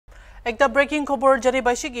Ekta breaking khobor jani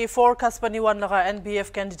baishigi for Kaspani one laga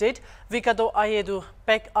NPF candidate Vikato ayedu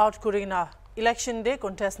back out kurina election day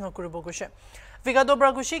contest no kuribo gushe. Vikato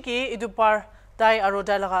bragushi ki idupar dai aro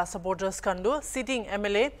dai laga supporters kandu sitting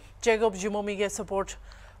MLA Jacob Jumomi ge support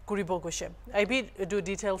kuribo gushe. IB do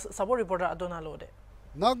details sabo reporter Adona Lode.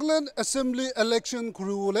 Nagaland Assembly election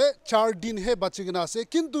kurule 4 din he bachigina se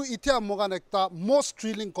kintu ithia mogan ekta most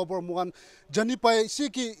thrilling cover mogan janipai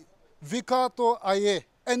siki Vikato aye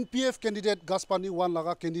NPF candidate Gaspani one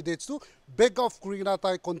laga candidates to back off kurina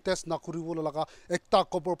tai contest na kuriwolo laga ekta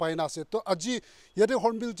cover paina se to aji yate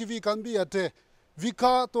Hornbill TV kan bi yate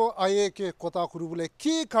Vikato aye ke kota kuribule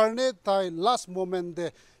ki karne tai last moment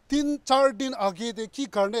de 3-4 दिन आगे दे की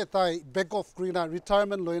करने ताई back of Kreena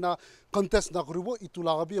retirement लोइना contest ना करिबो इतु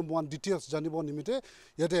लागा बि मोन डिटेल्स जानिबो निमिते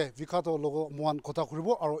यदे विकातो लोगो मोन कोता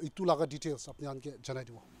करिबो आरो इतु लागा डिटेल्स अपने आनके जनाइ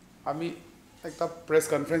दिबो आमी एकटा प्रेस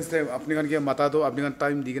कॉन्फ्रेंस ते अपने गन के मता दो अपने गन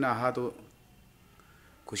टाइम दिगना आहा तो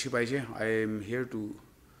खुशी पाइछे I am here to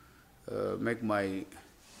make my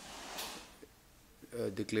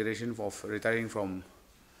declaration of retiring from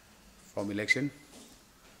election.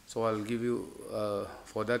 So I'll give you,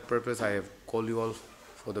 for that purpose, I have called you all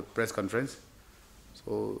for the press conference.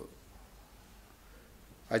 So,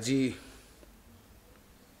 Aji,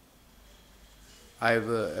 I have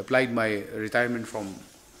applied my retirement from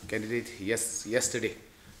candidate yesterday.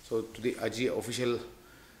 So today, Aji official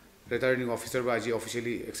returning officer, Aji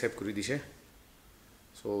officially accept kuri dishe.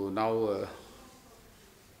 So now,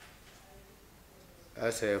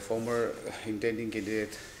 as a former intending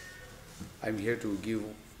candidate, I'm here to give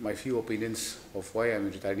my few opinions of why I'm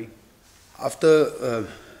retiring. After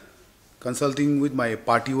consulting with my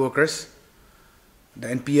party workers, the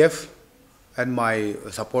NPF and my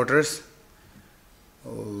supporters,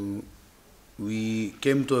 we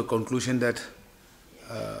came to a conclusion that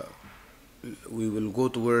we will go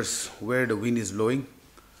towards where the wind is blowing.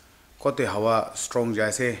 Kote hawa strong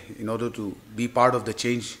jaise in order to be part of the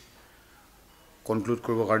change. Conclude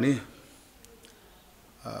korbo karni.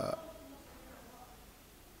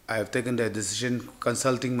 I have taken the decision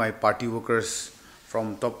consulting my party workers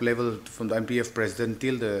from top level, from the NPF president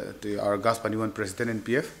till our Gaspani one president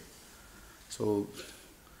NPF. So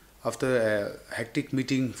after a hectic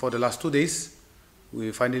meeting for the last 2 days,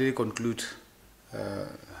 we finally conclude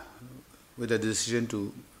with a decision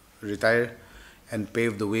to retire and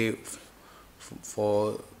pave the way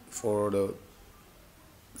for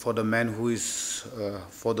the man who is,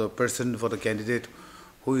 for the candidate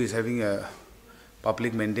who is having a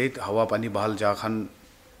public mandate, hawa pani bahal jakhan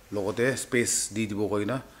logote space di dibo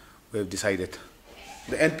koina, we have decided.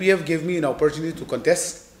 The NPF gave me an opportunity to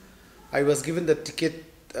contest. I was given the ticket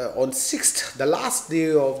on 6th, the last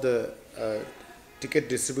day of the ticket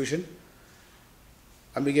distribution.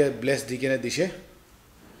 Amige blessed digena dishe.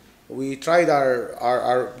 We tried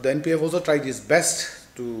the NPF also tried its best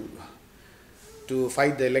to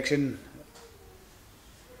fight the election.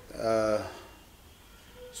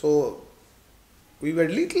 So we were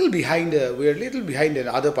little behind.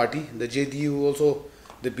 The other party, the JDU also,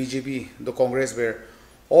 the BJP, the Congress, were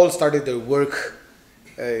all started their work.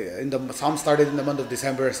 Some started in the month of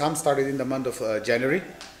December, some started in the month of January.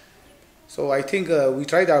 So I think we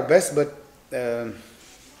tried our best, but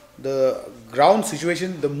the ground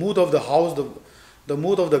situation, the mood of the house, the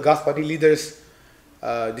mood of the Gaspani leaders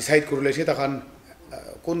decide kuruleshe takhan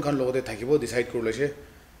kon khan logode thakibo decide kuruleshe.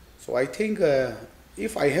 So I think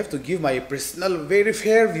if I have to give my personal very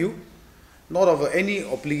fair view, not of any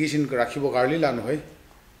obligation rakhibo garli lan hoy,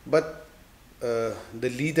 but the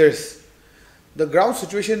leaders, the ground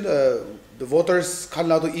situation, the voters khan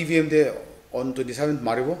la to EVM de on 27th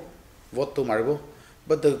maribo vote to maribo,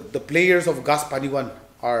 but the players of Gaspani one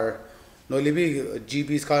are nolibi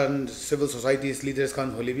GPs khan, civil societies leaders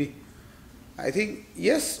khan holibi. I think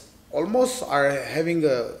yes, almost are having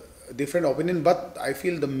a different opinion, but I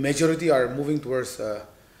feel the majority are moving towards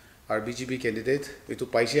our BJP candidate. Itu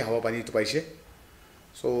paise hawa pani itu paise.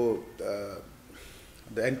 So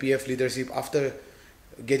the NPF leadership, after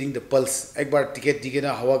getting the pulse, ekbar ticket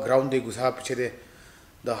digena hawa ground de gusa piche de,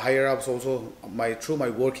 the higher ups also, through my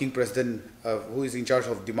working president who is in charge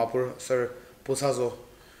of Dimapur, Sir Posazo,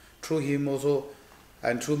 through him also,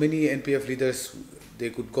 and through many NPF leaders, they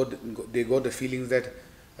got the feelings that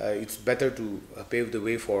it's better to pave the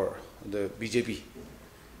way for the BJP.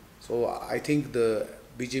 So I think the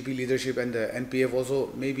BJP leadership and the NPF also,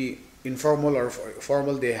 maybe informal or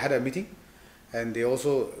formal, they had a meeting, and they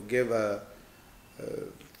also gave a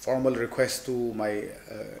formal request to my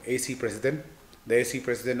AC president. The AC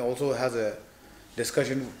president also has a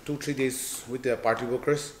discussion 2-3 days with the party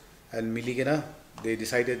workers, and Miligena, they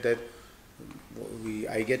decided that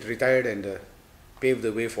I get retired and pave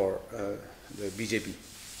the way for the BJP.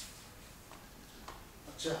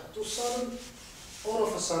 Acha, to sudden, all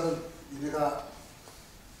of a sudden, inega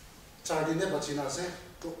chardine bachina se,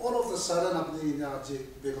 to all of a sudden apni ina je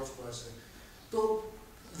bake off se. To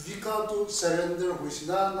Vikato surrender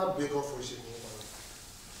huisina na bake off huisina.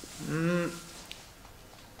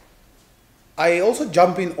 I also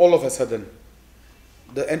jump in all of a sudden.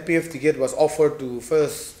 The NPF ticket was offered to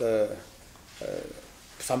first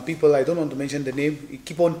some people, I don't want to mention the name, it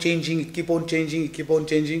keep on changing, it keep on changing, it keep on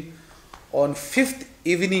changing. On 5th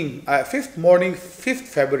evening, 5th morning, 5th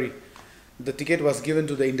February, the ticket was given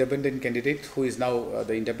to the independent candidate, who is now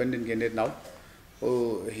the independent candidate now.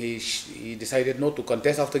 He decided not to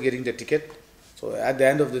contest after getting the ticket. So at the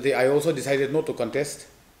end of the day, I also decided not to contest.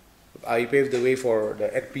 I paved the way for the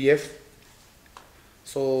NPF.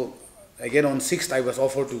 So again on 6th, I was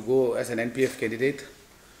offered to go as an NPF candidate.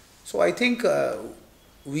 So I think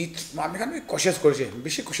we can be cautious,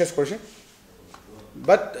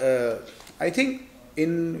 but I think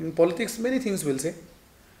in politics many things will say,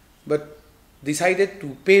 but decided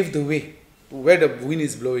to pave the way to where the wind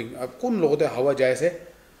is blowing. Kun logote hawa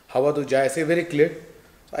jaise very clear.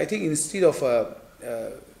 So I think instead of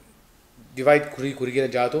divide kuri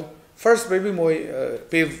ke jato, first maybe moi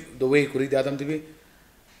pave the way kuri dadam tibi.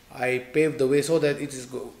 I paved the way so that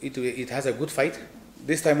it has a good fight.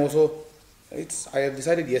 This time also, I have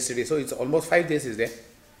decided yesterday, so it's almost 5 days is there.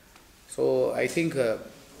 So I think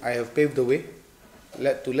I have paved the way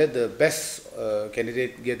to let the best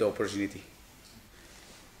candidate get the opportunity.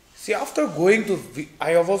 See, after going to,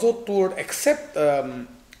 I have also toured except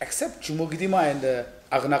Chumogidima and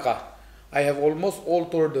Agnaka. I have almost all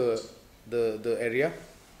toured the area.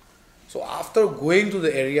 So after going to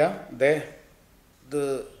the area, there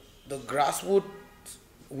the grassroots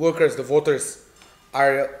workers, the voters,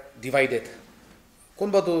 are divided.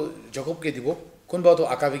 Kunba to Jacob ke dibo, kunba to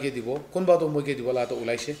Akavi ke dibo, kunba to Moke dibo la to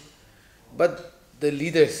ulaishe. But the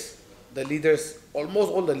leaders,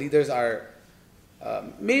 almost all the leaders are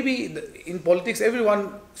maybe in politics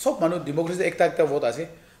everyone sob manu democracy ekta vote ase,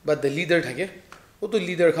 but the leader thake, wo to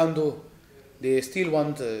leader khan to they still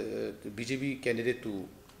want the BJP candidate to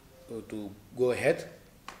go ahead.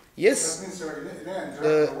 Yes. That means,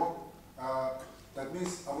 that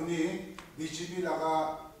means Amuni BJP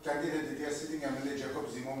laga candidate the sitting MLA Jacob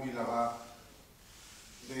Zimomi laga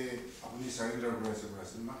the Amuni surrender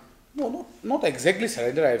president. No, not exactly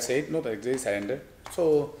surrender. I have said not exactly surrender.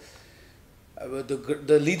 So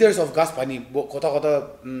the leaders of Gaspani, kota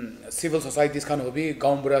civil societies khan hobi,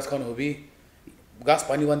 gaon buras khan hobi,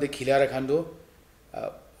 Gaspani one the khilara khan do.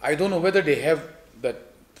 I don't know whether they have that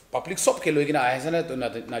public sob ke loigina ayasana to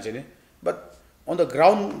na jane, but on the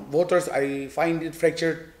ground voters I find it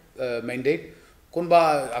fractured mandate.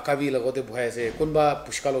 Kunba Akavi lagote bhuai se, kunba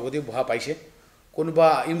Pushka lagote bhuha paise,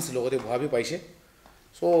 kunba Ims lagote bhuha bhi paise.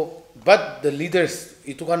 So, but the leaders,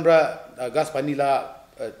 itukanra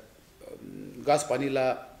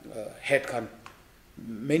Gaspanila head khan.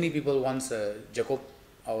 Many people wants Jacob,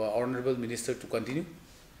 our honorable minister, to continue.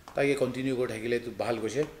 Take continue go thakile to bahal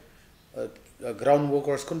goshe. Ground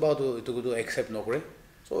workers kunba to accept nokre.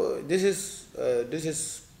 So this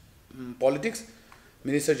is politics.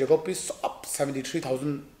 Minister Jacob is up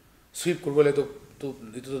 73,000 sweep kurbole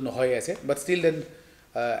to no hoy ase. But still then.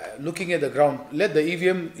 Looking at the ground, let the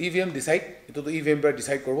EVM decide. Ito the EVM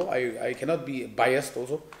decide korbo. I cannot be biased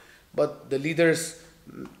also, but the leaders,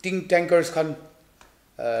 think tankers khan,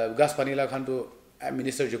 Gaspanila khan to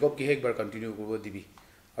Minister Jacob ki ek bar continue korbo dibi.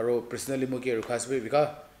 Aro personally mo ki request be because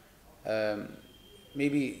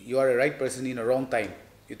maybe you are a right person in a wrong time.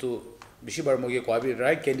 Ito bishi bar mo ki ko abi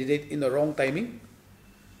right candidate in the wrong timing.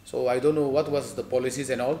 So I don't know what was the policies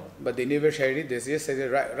and all, but they never shared it. They just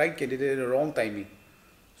said right candidate in the wrong timing.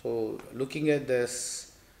 So looking at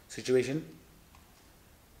this situation,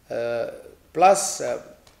 plus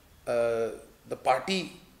the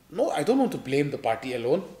party, no, I don't want to blame the party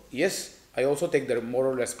alone. Yes, I also take the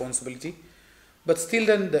moral responsibility. But still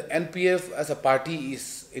then the NPF as a party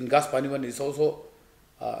is, in Gaspaniwan is also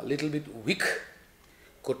a little bit weak,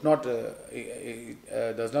 could not,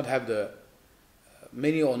 does not have the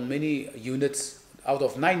many units. Out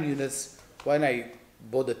of 9 units, when I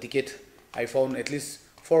bought the ticket, I found at least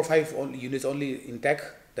 4 or 5 units only intact.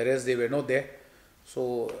 The rest they were not there.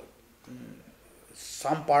 So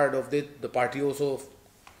some part of it, the party also,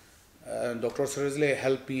 Dr. Sarajle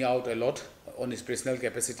helped me out a lot on his personal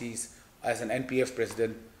capacities as an NPF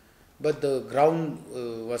president. But the ground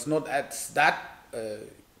was not at that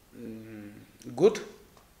good.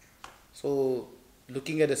 So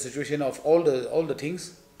looking at the situation of all the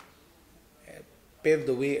things, paved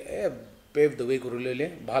the way. pave the way kurulele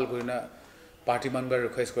bhal korina party member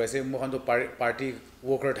request korise mohan to party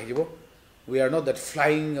worker thakibo we are not that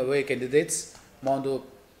flying away candidates mohan to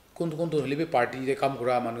kuntu holibe party re kam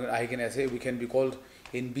kura manu ahikene ase we can be called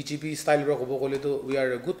in BJP style ro kobo kole to we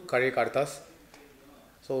are a good karyakartas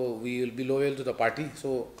so we will be loyal to the party so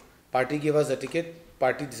party gave us the ticket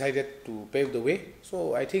party decided to pave the way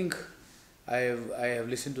so I think I have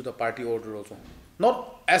listened to the party order also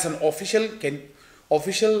not as an official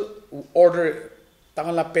order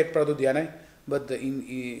tangala pet prado dia nai but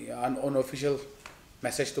an unofficial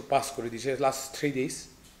message to pass kori dise last 3 days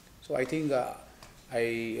so I think I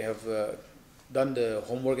have done the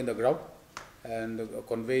homework in the ground and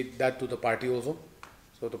conveyed that to the party also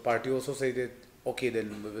so the party also said that okay then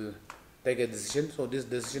we will take a decision so this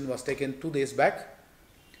decision was taken 2 days back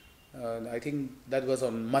I think that was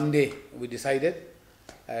on Monday we decided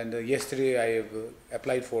and yesterday I have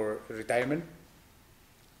applied for retirement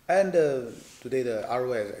and today the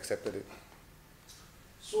RO has accepted it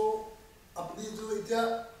so apni jo itia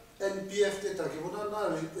NPF te takibona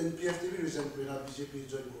na NPF te bi resign korina BJP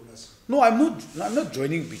join korina no I'm not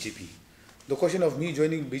joining BJP the question of me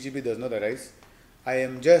joining BJP does not arise I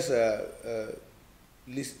am just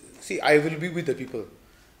see I will be with the people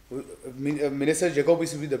Minister Jacob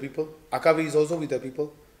is with the people Akavi is also with the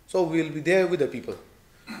people so we will be there with the people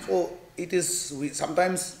so it is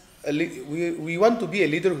sometimes we want to be a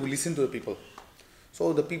leader who listen to the people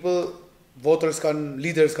so the people voters can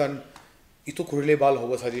leaders can itu kurile bal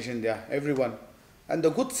hobo suggestion there everyone and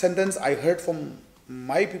the good sentence I heard from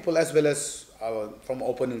my people as well as from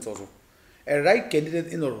opponents also a right candidate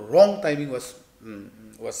in the wrong timing was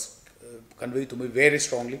conveyed to me very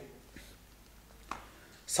strongly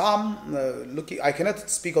some I cannot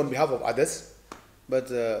speak on behalf of others but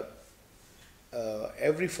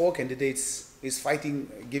every 4 candidates is fighting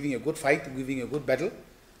giving a good fight giving a good battle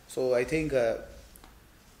so I think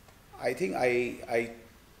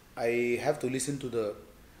I have to listen to the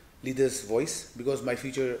leader's voice because my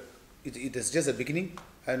future it is just a beginning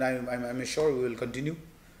and I'm sure we will continue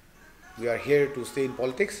we are here to stay in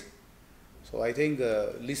politics so I think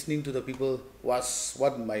listening to the people was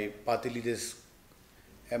what my party leaders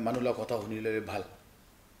manula kotha hunile bhal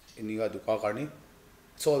iniga duka karni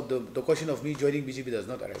so the question of me joining BJP does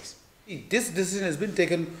not arise this decision has been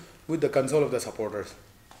taken with the consult of the supporters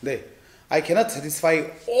I cannot satisfy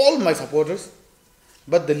all my supporters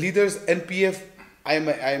but the leaders NPF I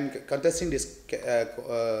am contesting this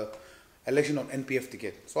election on NPF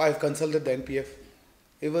ticket so I have consulted the NPF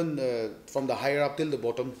even from the higher up till the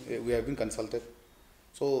bottom we have been consulted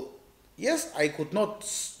so yes I could not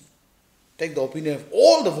take the opinion of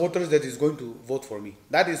all the voters that is going to vote for me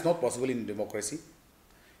that is not possible in democracy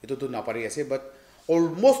ito to napari ase but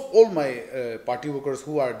almost all my party workers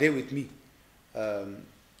who are there with me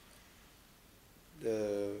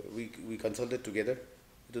we consulted together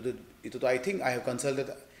I think I have consulted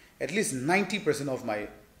at least 90% of my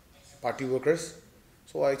party workers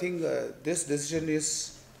so I think this decision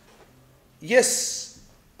is yes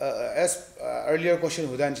as earlier question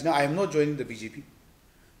Hudanchina I am not joining the BJP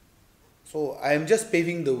so I am just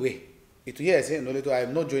paving the way itu yes I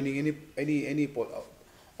am not joining any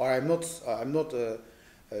or I'm not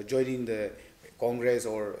joining the Congress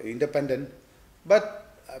or independent but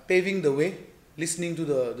paving the way listening to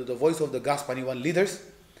the voice of the gas paniwan leaders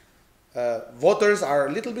voters are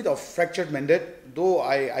a little bit of fractured mandate though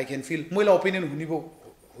I can feel moila opinion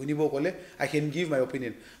hunibo kole I can give my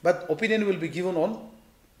opinion but opinion will be given on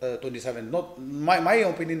 27 not my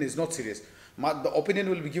opinion is not serious the opinion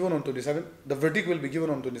will be given on 27 the verdict will be given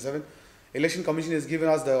on 27 election commission has given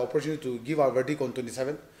us the opportunity to give our verdict on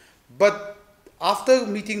 27 but after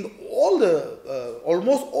meeting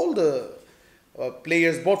almost all the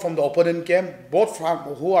players both from the opponent camp both from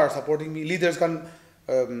who are supporting me leaders can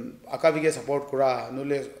akavige support kura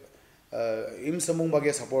nole im samung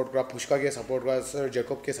bage support kura pushka ge support kura sir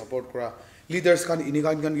Jacob ke support kura leaders kan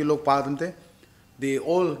inigan ge log paadante they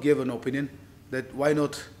all gave an opinion that why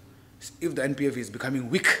not if the NPF is becoming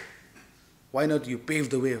weak why not you pave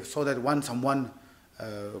the way so that someone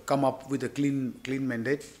come up with a clean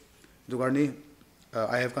mandate dugarni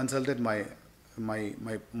I have consulted my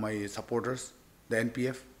supporters the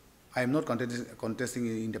NPF I am not contesting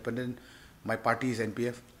independent my party is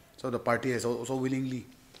NPF so the party has also willingly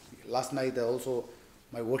last night also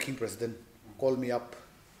my working president called me up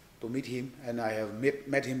to meet him and I have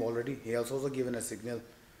met him already he has also given a signal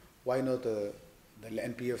why not the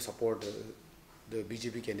NPF support the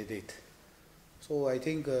BJP candidate so I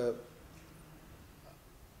think the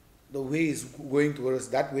way is going towards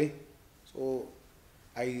that way so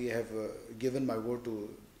I have given my word to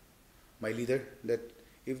my leader that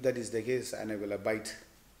If that is the case, and I will abide.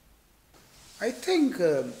 I think,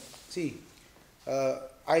 see,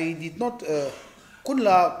 I did not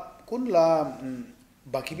kunla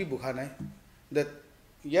bakibi bukhanai that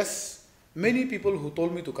yes, many people who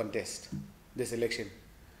told me to contest this election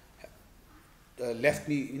left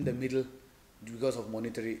me in the middle because of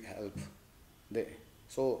monetary help.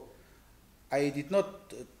 So I did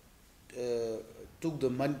not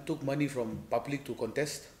took money from public to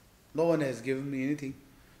contest. No one has given me anything.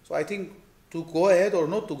 So I think to go ahead or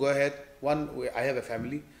not to go ahead, one, I have a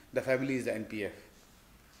family. The family is the NPF.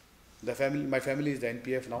 My family is the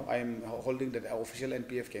NPF now. I am holding the official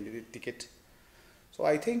NPF candidate ticket. So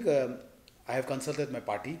I think I have consulted my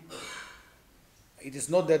party. It is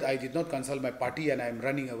not that I did not consult my party and I am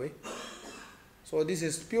running away. So this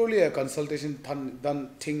is purely a consultation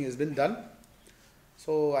thing has been done.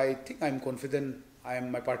 So I think I am confident.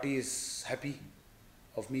 My party is happy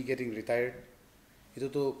of me getting retired. Ito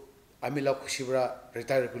to amila kushibra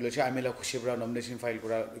retire kulecha amila kushibra nomination file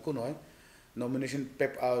kura ikuno hai. Nomination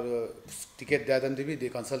ticket dadan debi they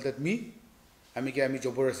consulted me. Ami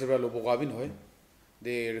jobor receiver lobogabin hoy.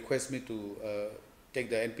 They request me to take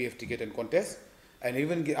the NPF ticket and contest. And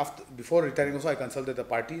even before retiring also I consulted the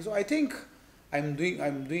party. So I think I'm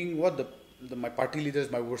doing what my party leaders,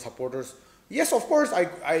 my supporters. Yes, of course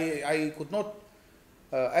I could not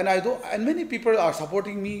and many people are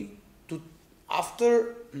supporting me to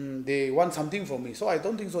after they want something from me. So I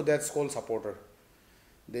don't think so that's called supporter.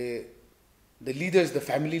 The leaders, the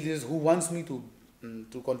family leaders who wants me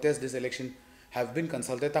to contest this election have been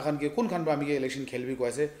consulted. Takan ke kun khan ba ami election khelbi ko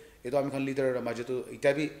ase eto ami khan leader maje to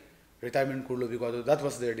itabi retirement kurlo because that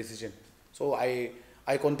was their decision. So I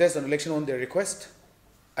contest an election on their request.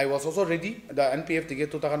 I was also ready. The NPF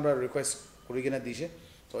ticket to takan ba request kurigena dishe.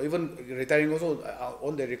 So even retiring also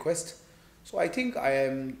on their request. So I think I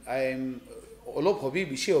am olop hobi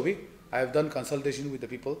bishi hobi. I have done consultation with the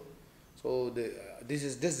people. So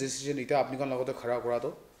this decision ita apni kon lagote khara kora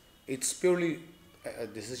to it's purely a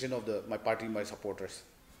decision of my party, my supporters.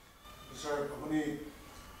 Sir, apni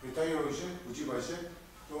retire hoise buji paise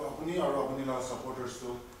to apni aru apni la supporters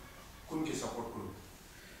to kun ki support kuru.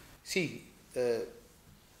 See,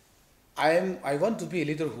 I want to be a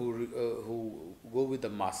leader who go with the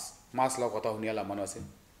mass la kota hunia la mano ase.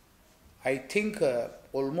 I think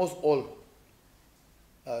almost all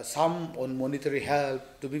some on monetary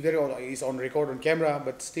help, to be very honest, is on record on camera,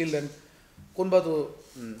 but still then kunba to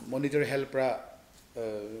monetary help ra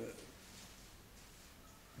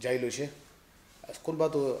jai loise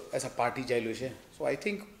kunba to as a party jai loise. So I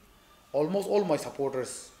think almost all my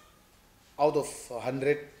supporters out of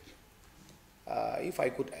 100, if I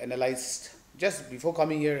could analyze just before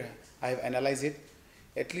coming here, I have analyzed it.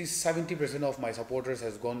 At least 70% of my supporters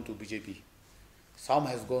has gone to BJP. Some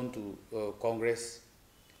has gone to Congress.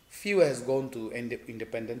 Few has gone to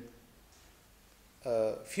independent.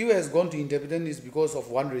 Few has gone to independent is because of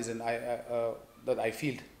one reason that I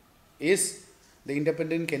feel is the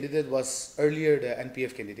independent candidate was earlier the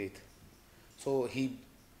NPF candidate. So he,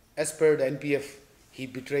 as per the NPF, he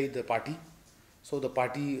betrayed the party. So the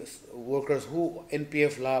party workers who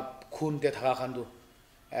NPF la khun te thaga khandu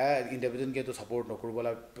independent ke to support no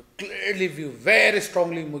kurbola clearly view very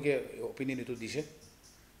strongly muge opinion itu dishe.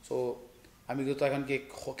 So ami to takan ke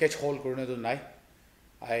catch hold korne to nai.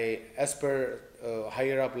 I as per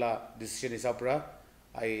higher up la decision is up ra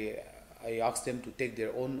I asked them to take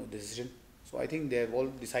their own decision. So I think they have all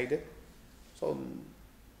decided. So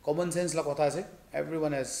common sense la kotha ase,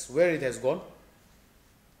 everyone has where it has gone.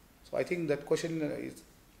 So I think that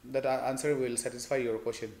that answer will satisfy your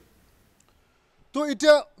question. To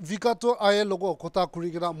itia Vikato aye logo kota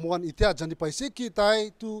kurigena moan itia jani paise ki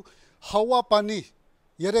tai tu hawa pani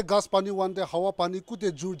yere gas pani wante hawa pani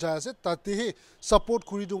kute jur jaya ase tate he support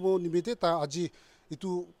kuri do mo nimite ta aji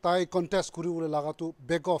itu tai contest kuri ule laga tu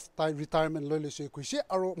back off tai retirement loi lese kuise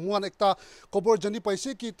aro moan ekta kobor jani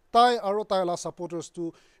paise ki tai aro tai la supporters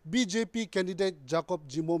tu BJP candidate Jacob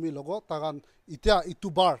Jimomi logo tagan itia itu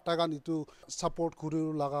bar tagan itu support kuri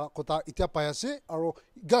laga kota itia payase aro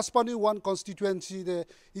Gaspani 1 constituency de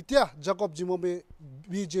itia Jacob Jimomi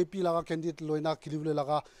BJP laga candidate loina kilivle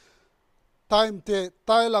laga time te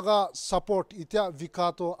tai laga support itia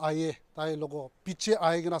Vikato aye tai logo piche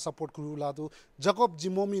aye gina support kuru ladu Jacob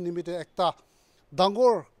Jimomi nimite ekta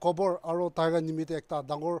dangor kobor aro taiga nimite ekta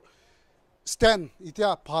dangor stand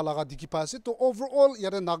itia phalaga dikhi paise to overall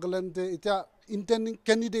yare Nagaland de itia intending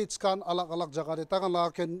candidates kan alag jaga de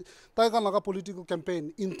taiga laga political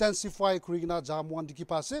campaign intensify kurigina jamuan dikhi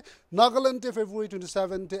paise Nagaland te February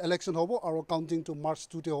 27 te election hobo aro counting to March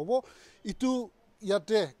 2 te hobo itu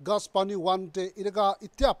yate gas pani 1 te iraga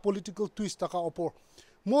itia political twist taka opor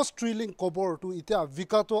most thrilling kobor tu itia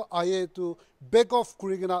Vikato aye tu back off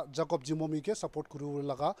kurigina Jacob Jimomi ke support kuru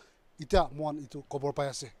laga itia mon itu kobor pai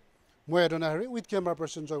ase. Moi Adonai with camera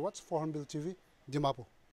person Joy Watts for Hornbill TV Dimapur.